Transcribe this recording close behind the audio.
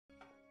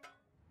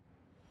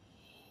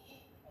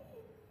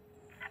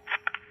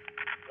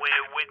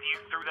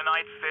through the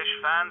night, fish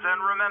fans, and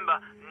remember,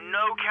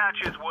 no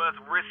catch is worth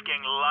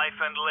risking life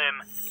and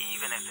limb,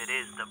 even if it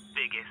is the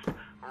biggest,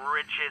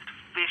 richest,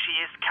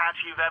 fishiest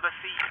catch you've ever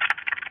seen.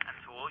 And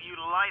to all you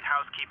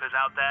lighthouse keepers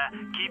out there,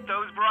 keep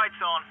those brights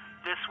on.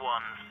 This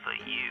one's for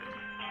you.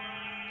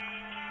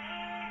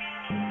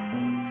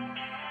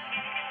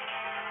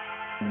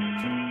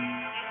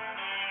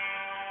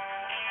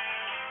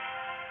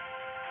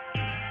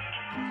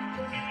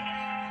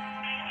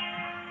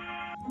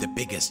 The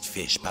biggest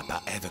fish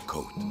Papa ever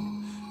caught.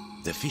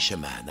 The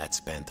fisherman had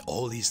spent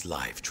all his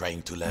life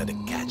trying to learn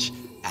a catch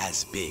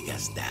as big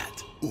as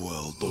that.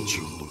 Well, don't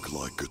you look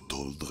like a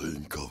tall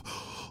drink of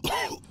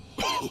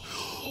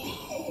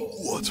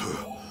water?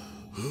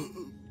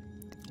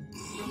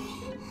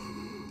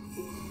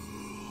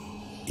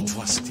 It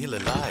was still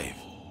alive.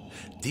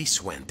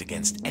 This went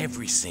against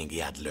everything he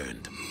had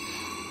learned.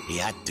 He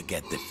had to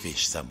get the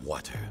fish some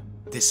water.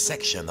 This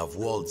section of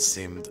wall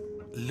seemed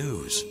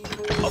loose.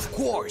 Of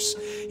course,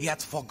 he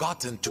had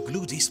forgotten to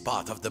glue this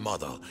part of the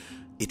model.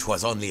 It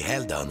was only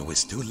held on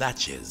with 2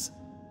 latches.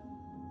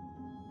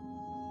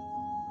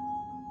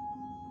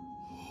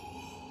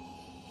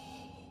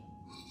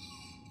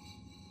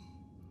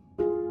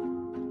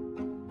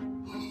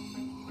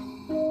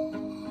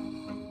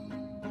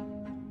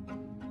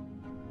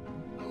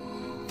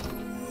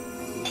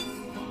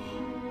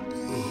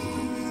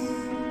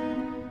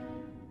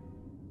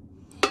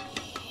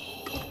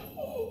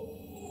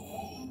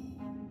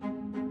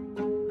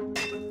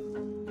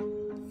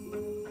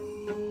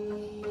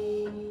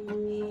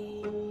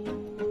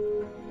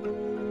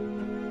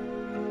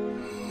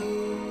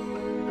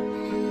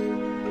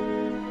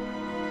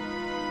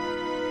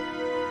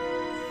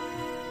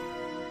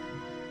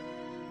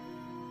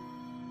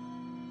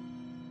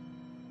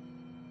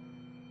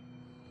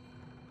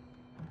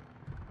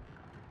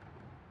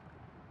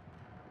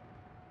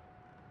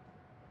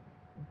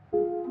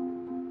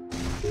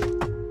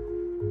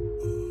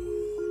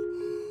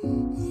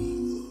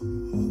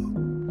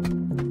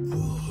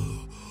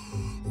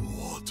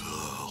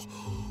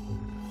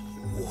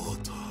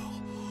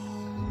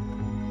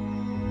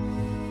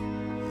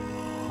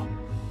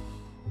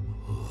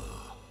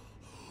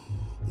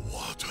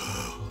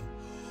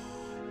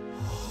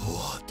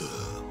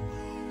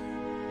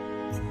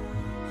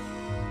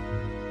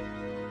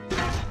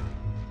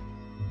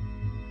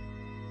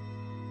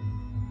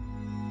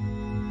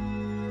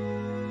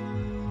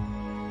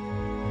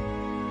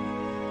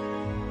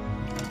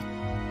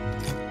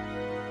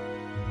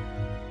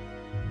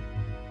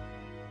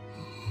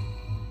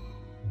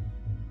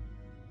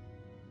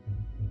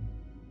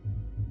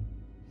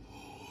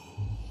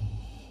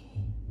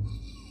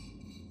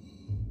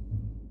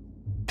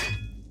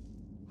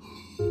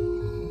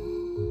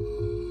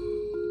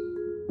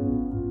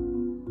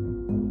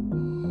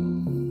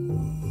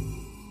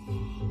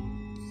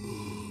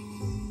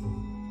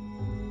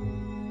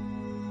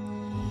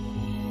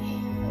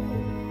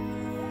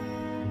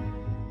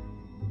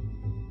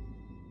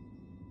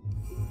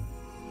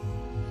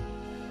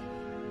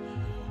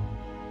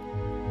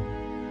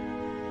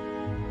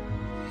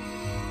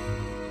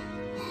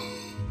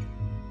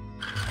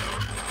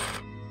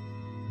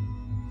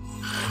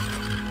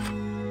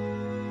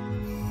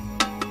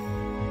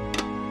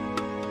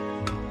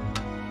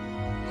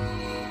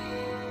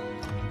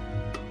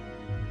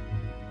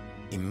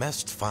 He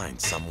must find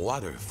some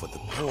water for the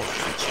poor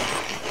creature.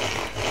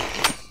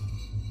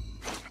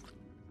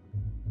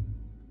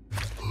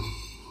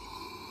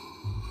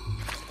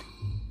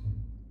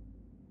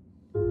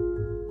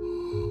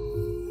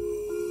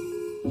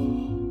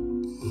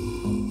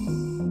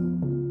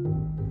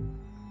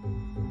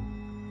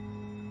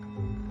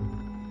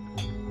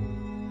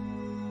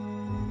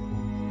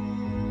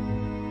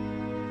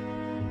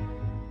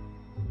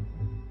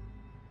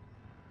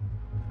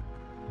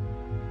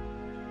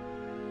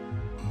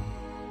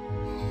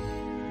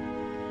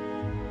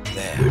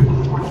 There.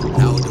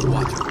 Now the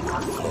water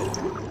will flow.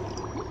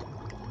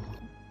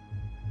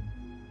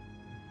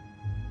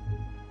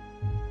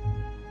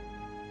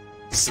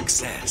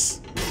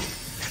 Success.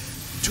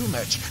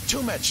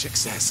 Too much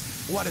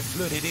success. Water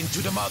flooded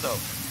into the model.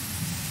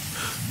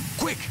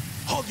 Quick,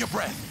 hold your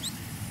breath.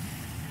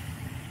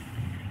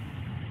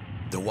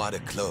 The water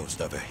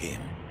closed over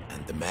him,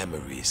 and the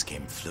memories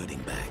came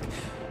flooding back.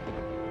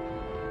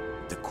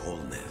 The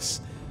coldness,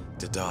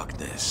 the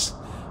darkness,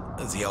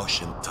 the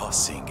ocean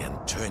tossing and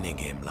turning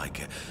him like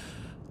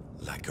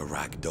a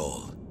rag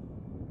doll.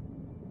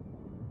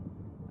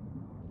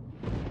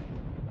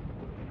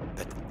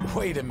 But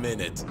wait a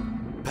minute.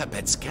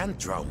 Puppets can't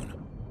drown.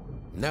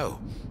 No,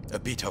 a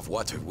bit of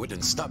water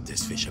wouldn't stop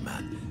this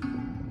fisherman.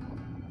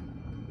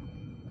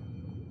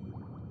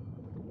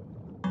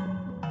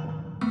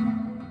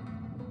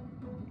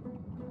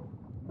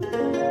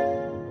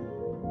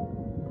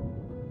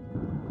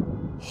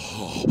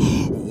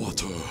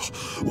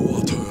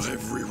 Water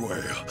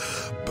everywhere,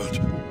 but...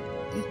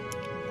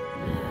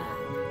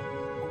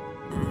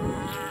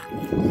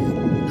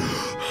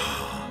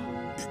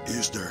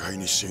 Is there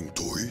anything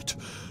to eat?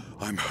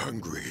 I'm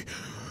hungry.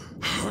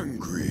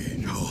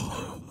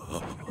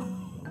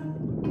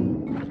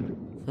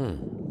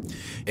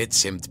 It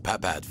seemed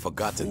Papa had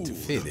forgotten to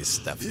feed his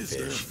stuffed Is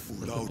there fish.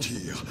 food out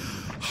here?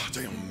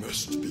 There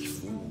must be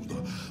food.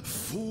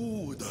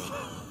 Food.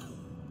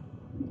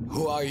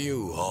 Who are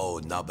you,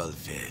 oh noble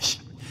fish?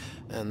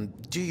 And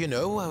do you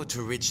know how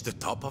to reach the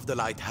top of the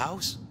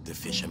lighthouse? The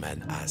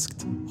fisherman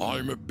asked.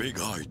 I'm a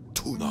big-eyed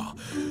tuna.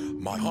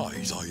 My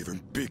eyes are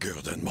even bigger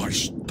than my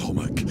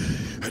stomach.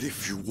 And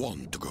if you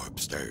want to go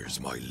upstairs,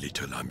 my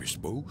little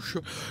amuse-bouche,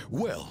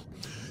 well,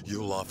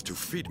 you'll have to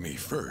feed me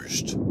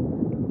first.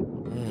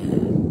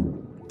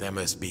 There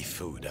must be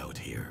food out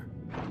here.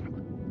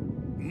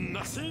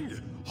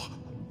 Nothing?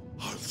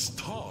 I'll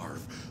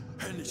starve.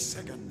 Any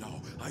second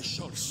now, I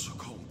shall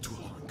succumb to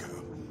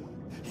hunger.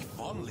 If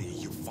only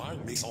you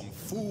find me some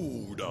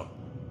food.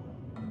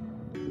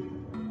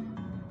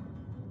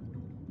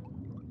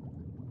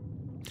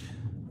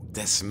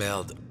 They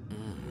smelled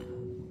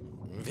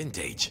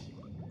vintage,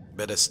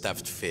 but a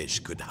stuffed fish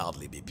could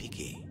hardly be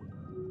picky.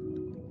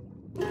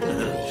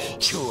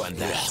 Chew on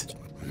that.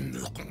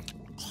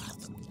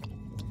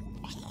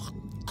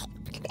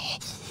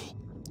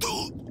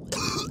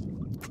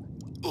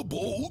 A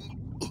bone?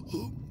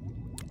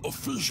 A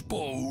fish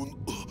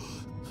bone?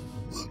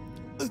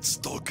 It's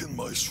stuck in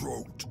my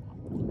throat.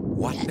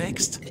 What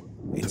next?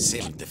 It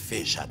seemed the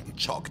fish had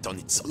choked on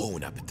its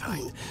own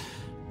appetite,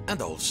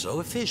 and also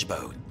a fish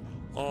bone.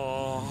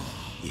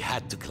 He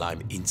had to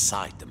climb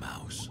inside the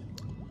mouse.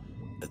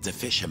 The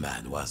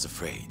fisherman was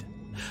afraid.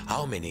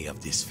 How many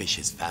of this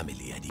fish's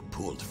family had he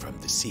pulled from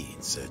the sea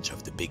in search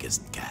of the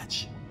biggest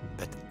catch?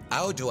 But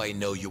how do I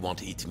know you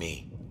won't eat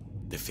me?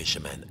 The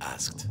fisherman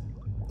asked.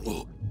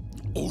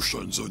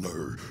 Oceans and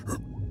air.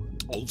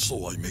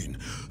 Also, I mean,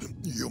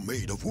 you're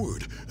made of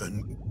wood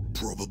and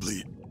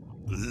probably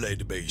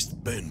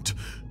lead-based bent.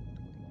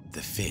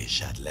 The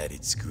fish had let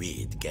its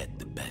greed get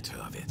the better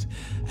of it,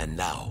 and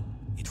now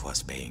it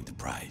was paying the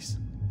price.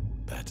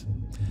 But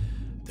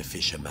the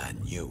fisherman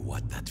knew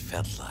what that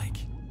felt like.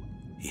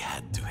 He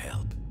had to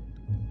help.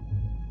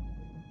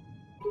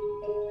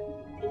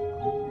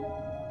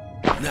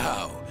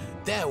 Now,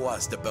 there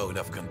was the bone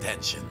of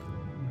contention.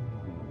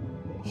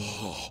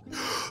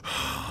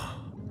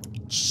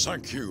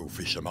 Thank you,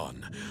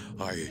 fisherman.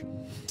 I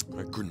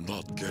could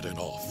not get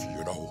enough,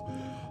 you know.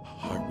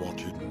 I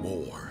wanted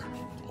more,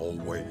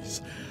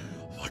 always,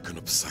 like an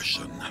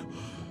obsession.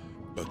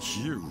 But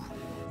you,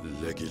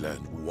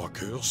 Leggyland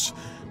walkers,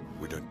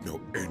 we don't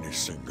know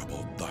anything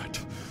about that.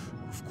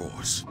 Of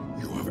course,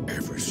 you have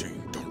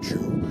everything, don't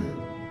you?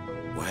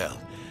 Well,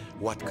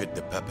 what could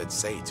the puppet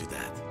say to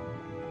that?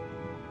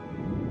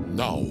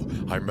 Now,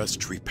 I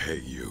must repay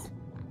you.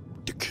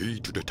 The key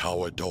to the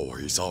tower door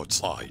is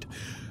outside.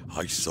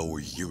 I saw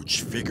a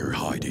huge figure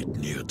hide it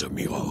near the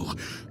mirror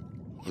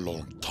a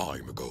long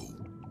time ago.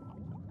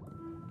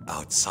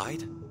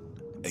 Outside?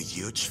 A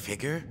huge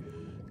figure?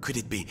 Could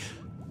it be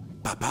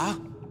Papa?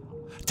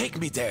 Take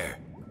me there!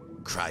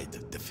 Cried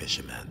the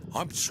fisherman.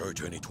 I'm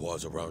certain it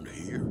was around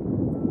here.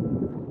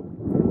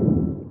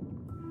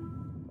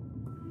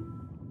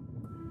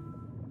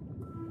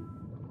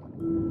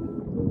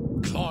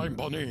 Climb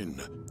on in.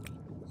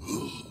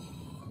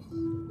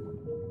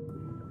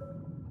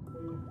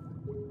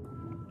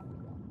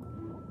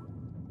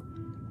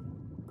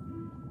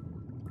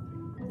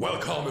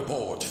 Welcome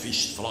aboard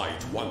Fish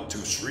Flight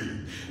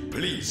 123.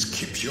 Please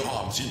keep your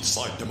arms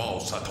inside the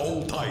mouse at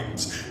all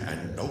times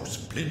and no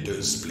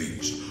splinters,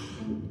 please.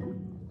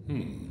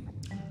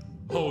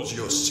 How's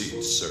your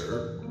seat,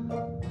 sir?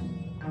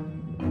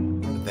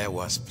 There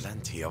was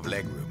plenty of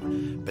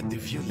legroom, but the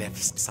view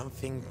left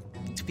something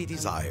to be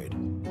desired.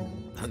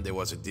 And there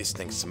was a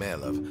distinct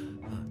smell of...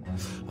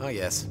 oh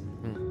yes,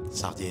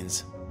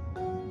 sardines.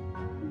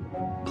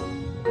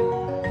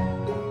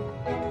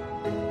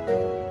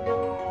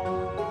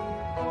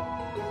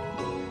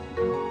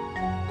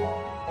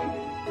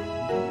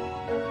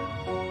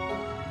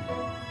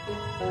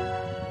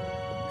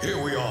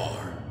 Here we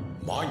are.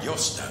 Mind your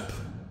step.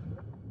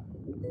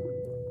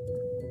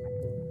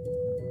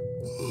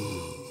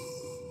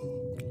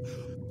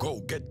 Go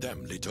get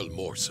them, little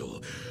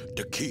morsel.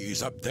 The key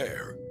is up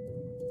there.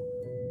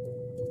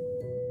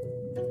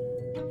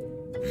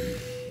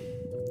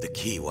 The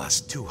key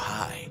was too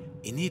high.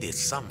 He needed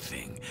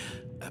something.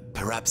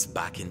 Perhaps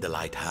back in the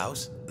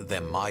lighthouse, there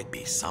might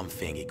be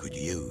something he could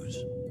use.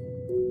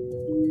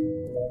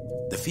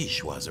 The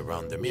fish was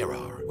around the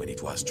mirror when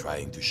it was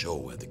trying to show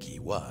where the key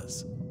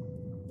was.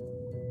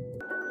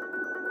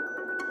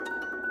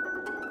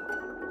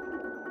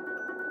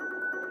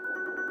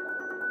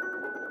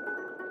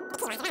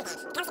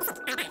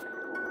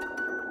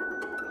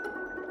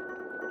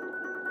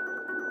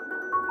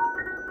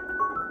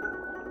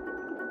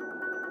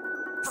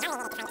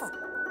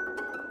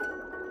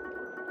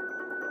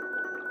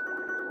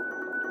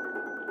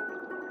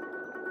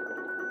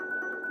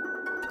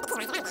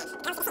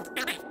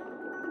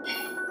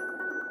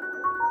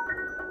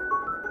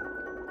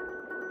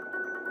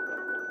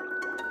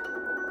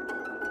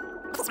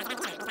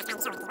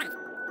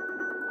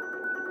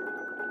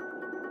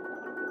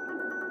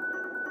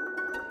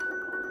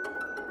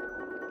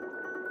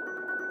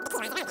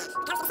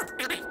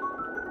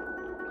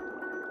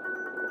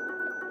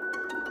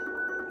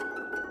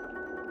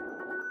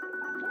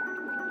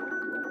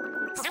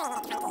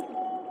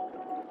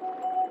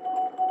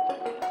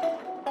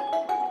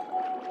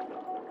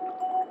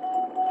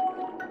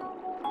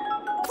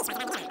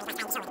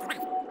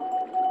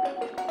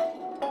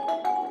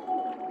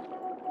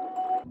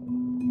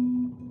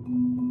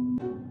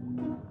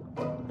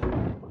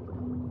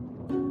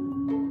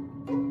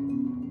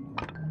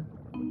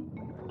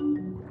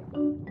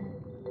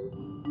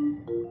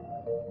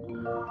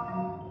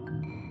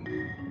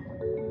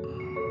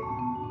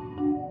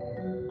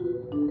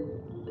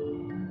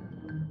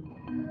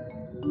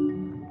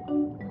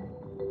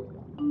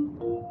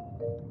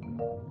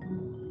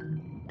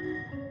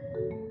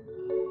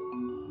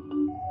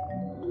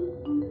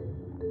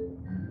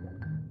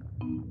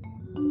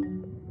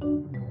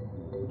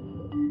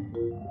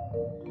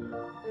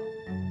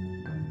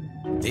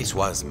 This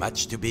was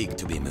much too big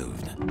to be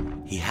moved.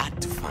 He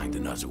had to find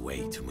another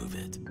way to move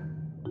it.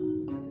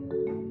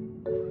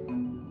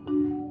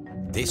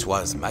 This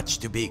was much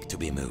too big to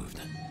be moved.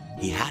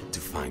 He had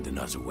to find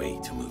another way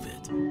to move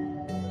it.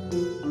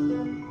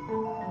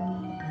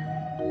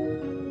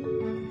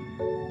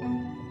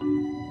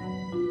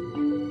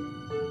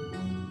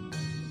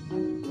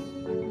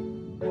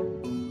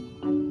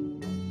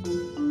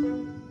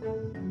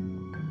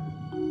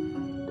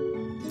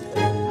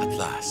 At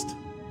last,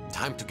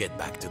 time to get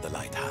back to the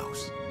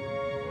lighthouse.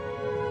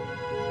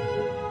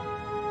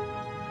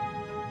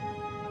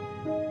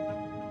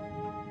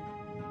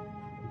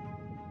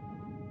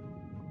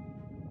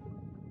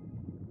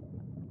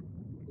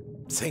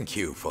 Thank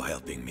you for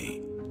helping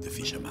me, the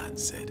fisherman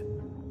said.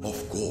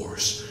 Of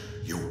course,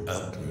 you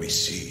helped me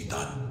see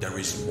that there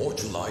is more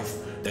to life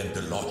than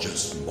the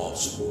largest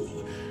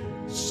morsel.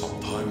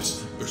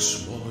 Sometimes a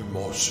smaller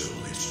morsel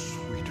is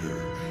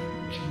sweeter,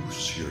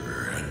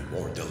 juicier, and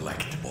more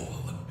delectable.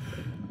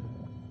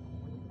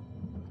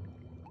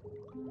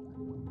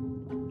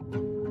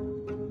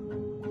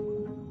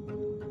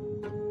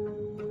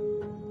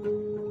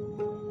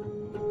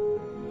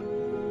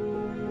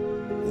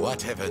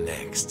 Whatever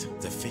next,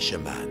 the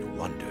fisherman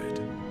wondered.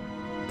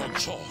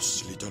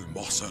 Bonchance, little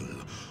morsel.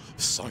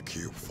 Thank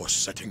you for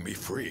setting me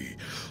free.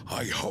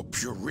 I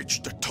hope you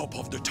reach the top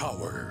of the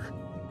tower.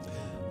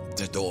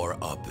 The door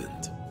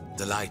opened.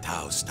 The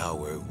lighthouse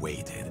tower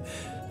waited.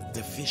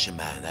 The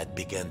fisherman had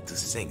begun to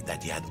think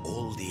that he had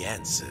all the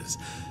answers,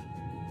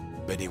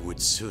 but he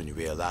would soon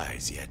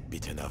realize he had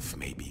bitten off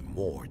maybe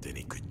more than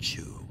he could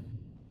chew.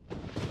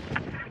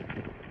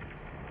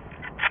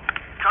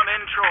 Come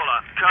in,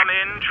 trawler. Come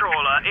in,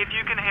 trawler. If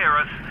you can hear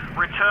us,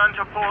 return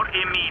to port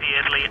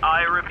immediately.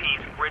 I repeat,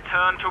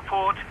 return to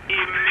port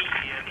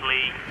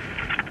immediately.